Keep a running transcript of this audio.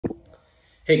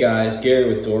Hey guys,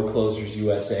 Gary with Door Closers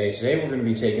USA. Today we're going to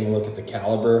be taking a look at the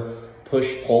Calibre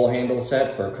push-pull handle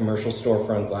set for a commercial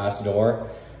storefront glass door.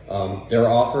 They're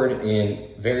offered in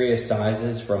various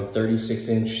sizes from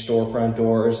 36-inch storefront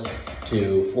doors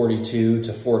to 42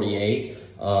 to 48.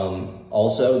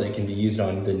 Also, they can be used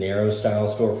on the narrow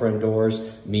style storefront doors,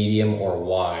 medium or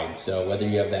wide. So whether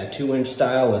you have that 2-inch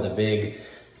style or the big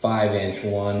 5-inch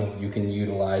one, you can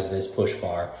utilize this push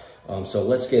bar. So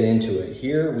let's get into it.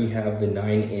 Here we have the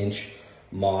 9-inch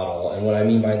model. And what I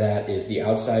mean by that is the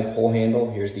outside pull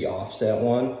handle. Here's the offset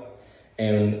one.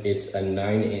 And it's a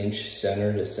 9-inch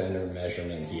center to center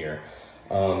measurement here.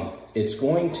 It's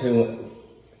going to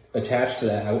attach to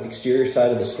the exterior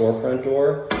side of the storefront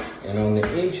door. And on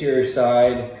the interior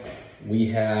side, we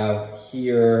have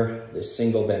here the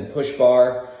single bend push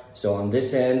bar. So on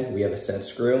this end, we have a set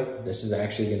screw. This is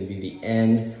actually going to be the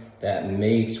end that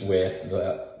mates with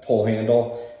the pull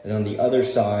handle. And on the other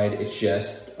side, it's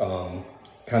just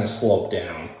kind of sloped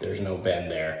down. There's no bend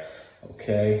there.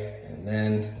 Okay, and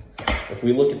then if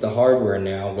we look at the hardware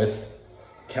now with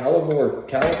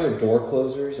Calibre door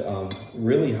closers,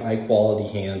 really high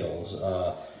quality handles.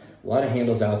 A lot of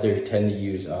handles out there tend to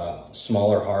use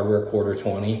smaller hardware,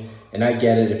 1/4-20, and I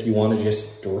get it. If you want to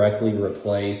just directly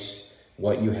replace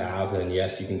what you have, then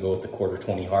yes, you can go with the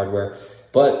 1/4-20 hardware.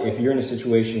 But if you're in a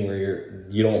situation where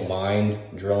you don't mind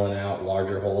drilling out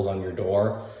larger holes on your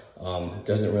door, it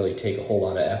doesn't really take a whole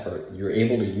lot of effort. You're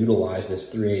able to utilize this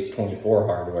 3/8-24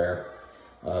 hardware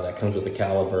that comes with the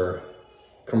Calibre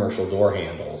commercial door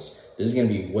handles. This is going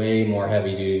to be way more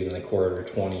heavy duty than the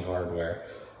 1/4-20 hardware.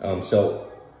 So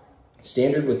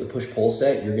standard with the push-pull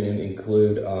set, you're going to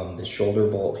include the shoulder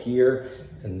bolt here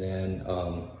and then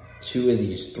 2 of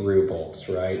these through bolts,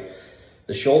 right?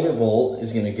 The shoulder bolt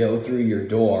is going to go through your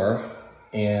door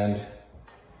and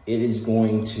it is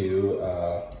going to,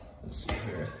 let's see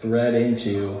here, thread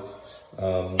into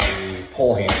the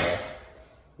pull handle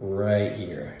right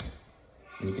here.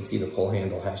 And you can see the pull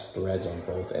handle has threads on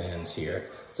both ends here.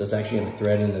 So it's actually going to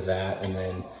thread into that, and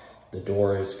then the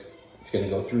door is, it's going to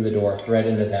go through the door, thread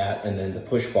into that, and then the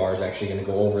push bar is actually going to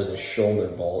go over the shoulder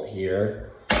bolt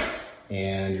here.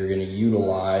 And you're going to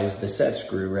utilize the set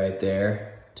screw right there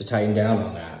to tighten down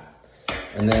on that.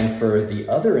 And then for the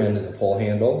other end of the pull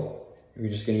handle, you're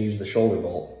just going to use the shoulder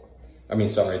bolt. I mean,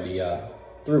 sorry, the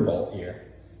through bolt here.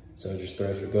 So it just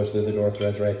threads, it goes through the door,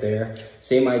 threads right there.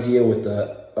 Same idea with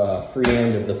the free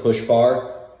end of the push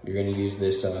bar. You're going to use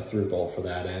this through bolt for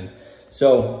that end.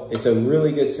 So it's a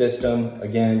really good system.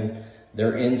 Again,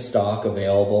 they're in stock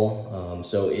available.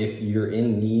 So if you're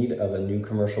in need of a new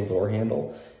commercial door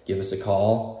handle, give us a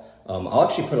call. I'll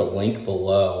actually put a link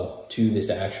below to this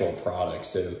actual product.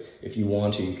 So if you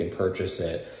want to, you can purchase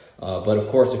it. But of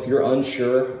course, if you're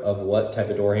unsure of what type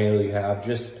of door handle you have,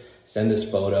 just send us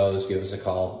photos, give us a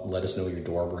call, let us know your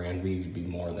door brand. We would be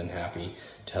more than happy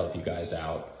to help you guys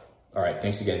out. All right,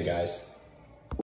 thanks again, guys.